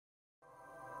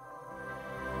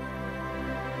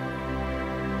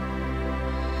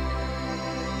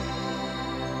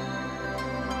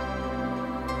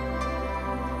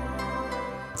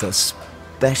The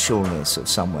specialness of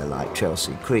somewhere like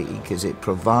Chelsea Creek is it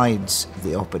provides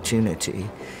the opportunity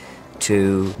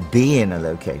to be in a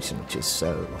location which is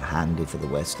so handy for the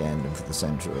West End and for the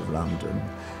centre of London,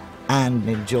 and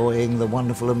enjoying the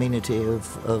wonderful amenity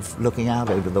of looking out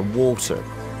over the water.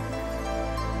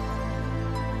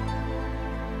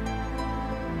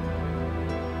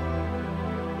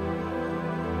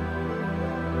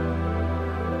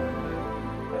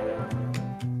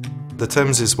 The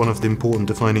Thames is one of the important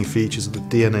defining features of the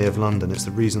DNA of London. It's the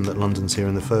reason that London's here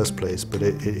in the first place, but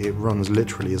it runs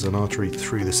literally as an artery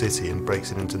through the city and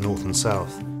breaks it into north and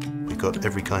south. We've got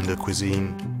every kind of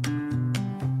cuisine.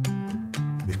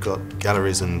 We've got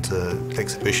galleries and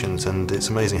exhibitions, and it's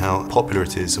amazing how popular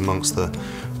it is amongst the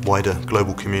wider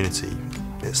global community.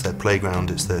 It's their playground,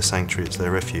 it's their sanctuary, it's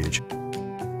their refuge.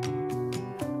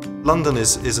 London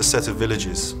is a set of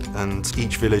villages, and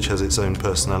each village has its own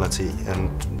personality,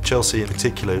 and Chelsea in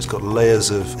particular has got layers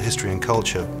of history and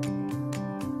culture.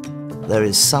 There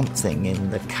is something in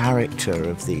the character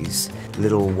of these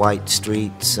little white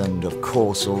streets, and of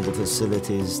course all the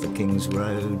facilities, the King's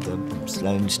Road, the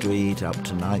Sloane Street up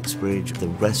to Knightsbridge, the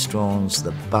restaurants,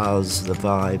 the buzz, the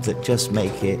vibe, that just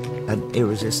make it an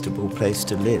irresistible place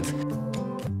to live.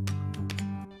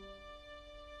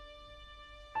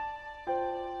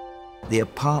 The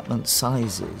apartment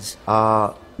sizes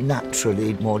are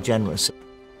naturally more generous.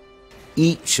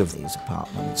 Each of these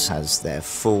apartments has their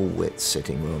full-width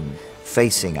sitting room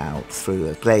facing out through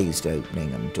a glazed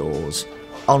opening and doors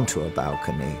onto a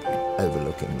balcony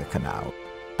overlooking the canal.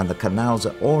 And the canals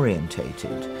are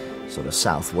orientated sort of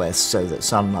southwest so that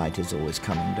sunlight is always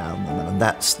coming down them, and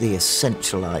that's the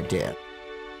essential idea.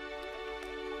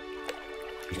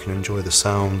 You can enjoy the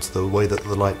sound, the way that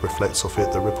the light reflects off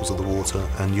it, the ripples of the water,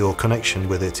 and your connection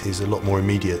with it is a lot more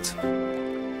immediate.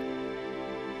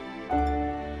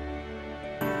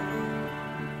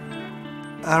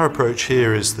 Our approach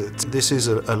here is that this is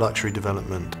a luxury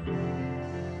development.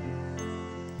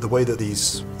 The way that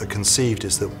these are conceived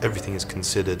is that everything is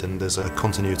considered, and there's a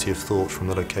continuity of thought from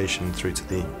the location through to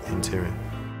the interior.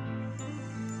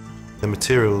 The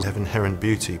materials have inherent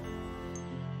beauty,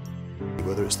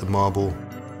 whether it's the marble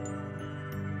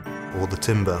or the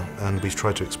timber, and we've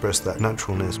tried to express that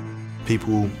naturalness.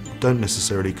 People don't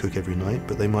necessarily cook every night,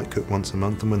 but they might cook once a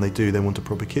month, and when they do, they want a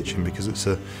proper kitchen because it's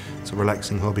a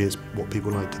relaxing hobby, it's what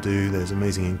people like to do, there's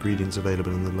amazing ingredients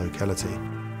available in the locality.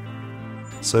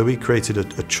 So we created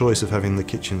a choice of having the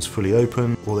kitchens fully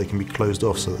open, or they can be closed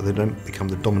off so that they don't become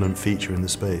the dominant feature in the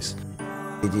space.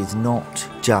 It is not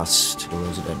just a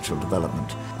residential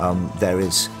development. There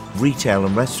is retail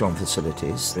and restaurant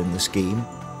facilities in the scheme,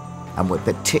 and we're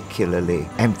particularly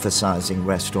emphasising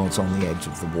restaurants on the edge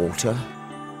of the water.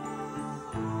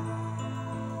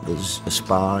 There's a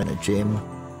spa and a gym,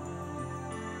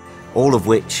 all of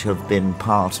which have been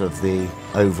part of the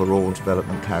overall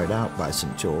development carried out by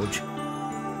St George.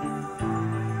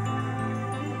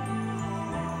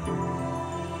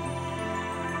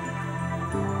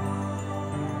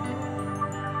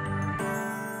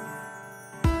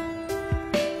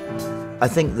 I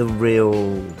think the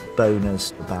real bonus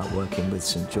about working with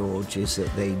St George is that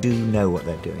they do know what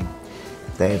they're doing.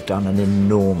 They have done an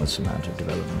enormous amount of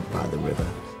development by the river.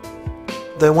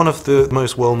 They're one of the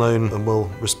most well-known and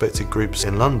well-respected groups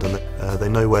in London. They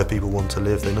know where people want to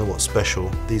live, they know what's special.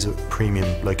 These are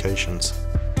premium locations.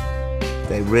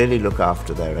 They really look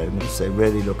after their owners, they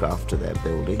really look after their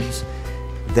buildings.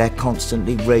 They're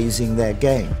constantly raising their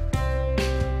game.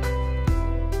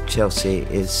 Chelsea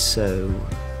is so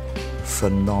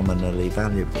phenomenally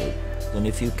valuable, and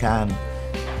if you can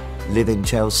live in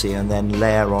Chelsea and then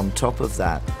layer on top of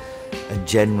that a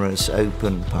generous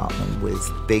open apartment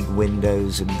with big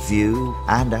windows and view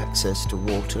and access to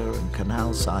water and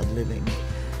canal side living,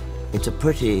 it's a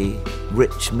pretty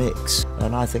rich mix,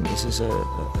 and I think this is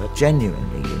a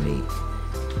genuinely unique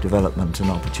development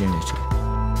and opportunity.